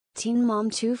Teen Mom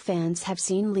 2 fans have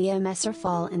seen Leah Messer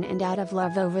fall in and out of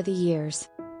love over the years.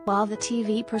 While the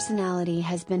TV personality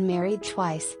has been married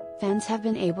twice, fans have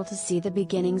been able to see the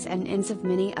beginnings and ends of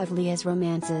many of Leah's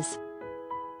romances.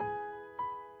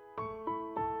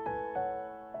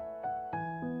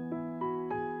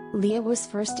 Leah was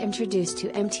first introduced to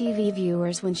MTV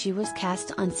viewers when she was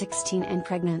cast on 16 and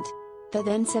Pregnant. The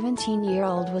then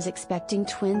 17-year-old was expecting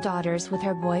twin daughters with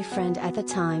her boyfriend at the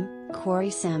time, Corey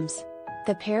Sims.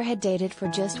 The pair had dated for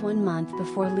just 1 month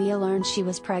before Leah learned she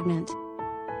was pregnant.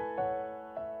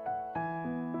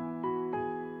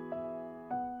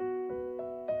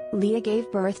 Leah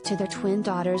gave birth to their twin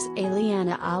daughters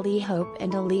Aliana Ali Hope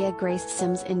and Aaliyah Grace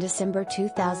Sims in December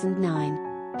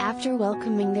 2009. After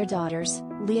welcoming their daughters,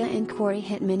 Leah and Corey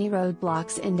hit many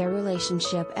roadblocks in their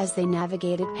relationship as they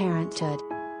navigated parenthood.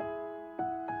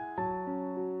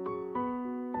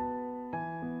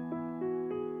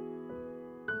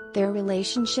 Their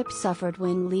relationship suffered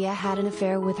when Leah had an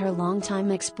affair with her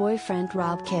longtime ex-boyfriend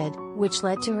Rob Kidd, which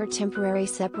led to her temporary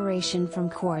separation from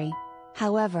Corey.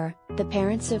 However, the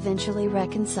parents eventually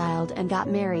reconciled and got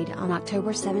married on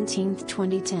October 17,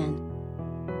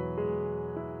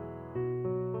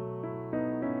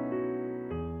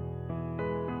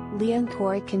 2010. Leah and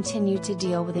Corey continued to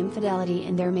deal with infidelity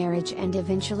in their marriage and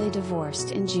eventually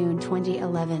divorced in June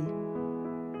 2011.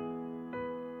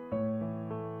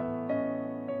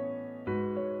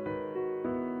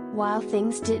 While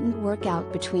things didn't work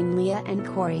out between Leah and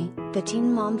Corey, the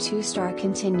Teen Mom 2 star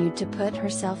continued to put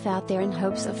herself out there in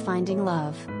hopes of finding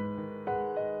love.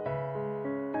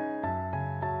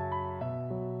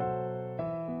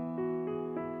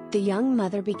 The young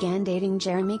mother began dating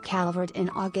Jeremy Calvert in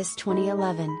August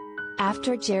 2011.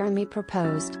 After Jeremy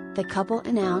proposed, the couple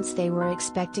announced they were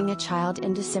expecting a child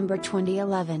in December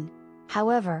 2011.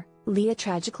 However, Leah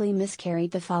tragically miscarried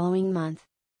the following month.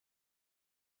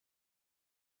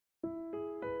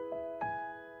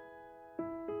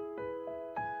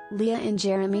 Leah and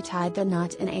Jeremy tied the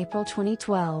knot in April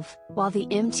 2012, while the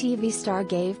MTV star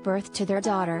gave birth to their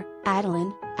daughter,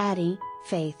 Addie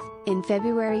Faith, in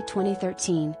February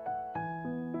 2013.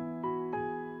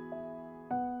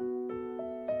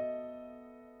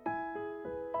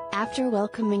 After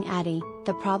welcoming Addie,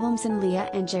 the problems in Leah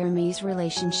and Jeremy's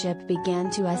relationship began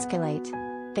to escalate.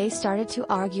 They started to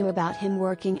argue about him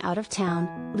working out of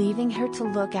town, leaving her to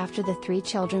look after the 3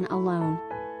 children alone.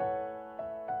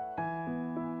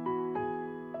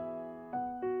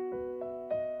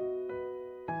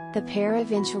 The pair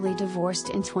eventually divorced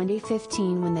in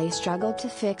 2015 when they struggled to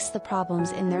fix the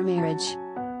problems in their marriage.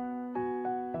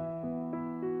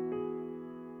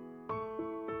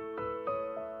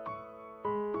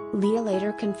 Leah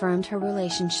later confirmed her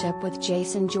relationship with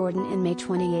Jason Jordan in May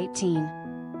 2018.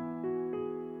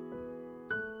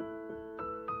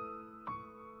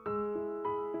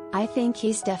 "I think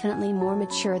he's definitely more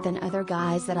mature than other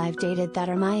guys that I've dated that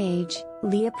are my age,"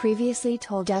 Leah previously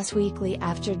told Us Weekly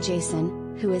after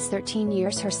Jason, who is 13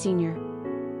 years her senior.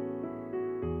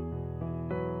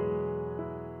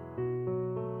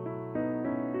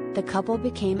 The couple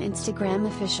became Instagram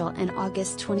official in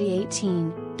August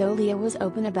 2018, though Leah was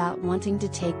open about wanting to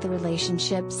take the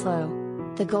relationship slow.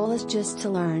 "The goal is just to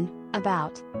learn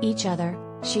about each other,"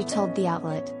 she told the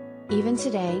outlet. "Even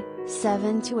today,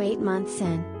 7 to 8 months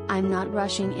in, I'm not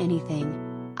rushing anything.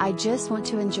 I just want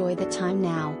to enjoy the time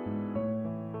now."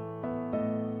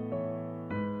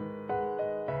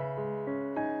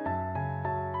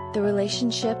 The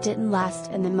relationship didn't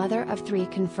last and the mother of 3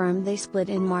 confirmed they split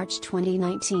in March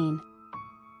 2019.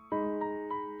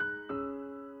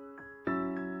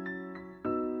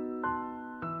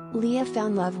 Leah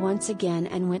found love once again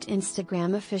and went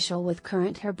Instagram official with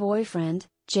current her boyfriend,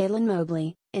 Jalen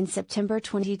Mobley, in September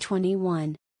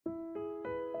 2021.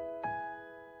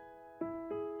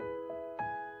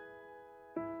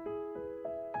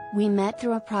 "We met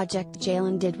through a project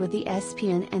Jalen did with the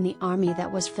ESPN and the Army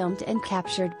that was filmed and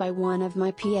captured by one of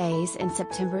my PAs in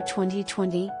September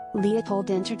 2020, Leah told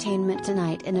Entertainment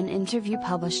Tonight in an interview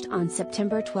published on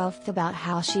September 12 about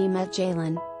how she met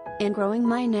Jalen. "In growing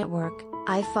my network,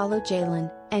 I followed Jalen,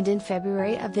 and in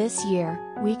February of this year,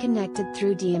 we connected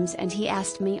through DMs and he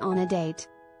asked me on a date.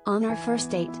 On our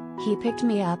first date, he picked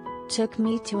me up, took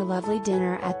me to a lovely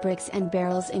dinner at Bricks and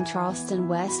Barrels in Charleston,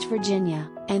 West Virginia,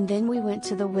 and then we went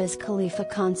to the Wiz Khalifa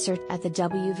concert at the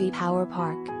WV Power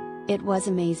Park. It was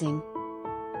amazing."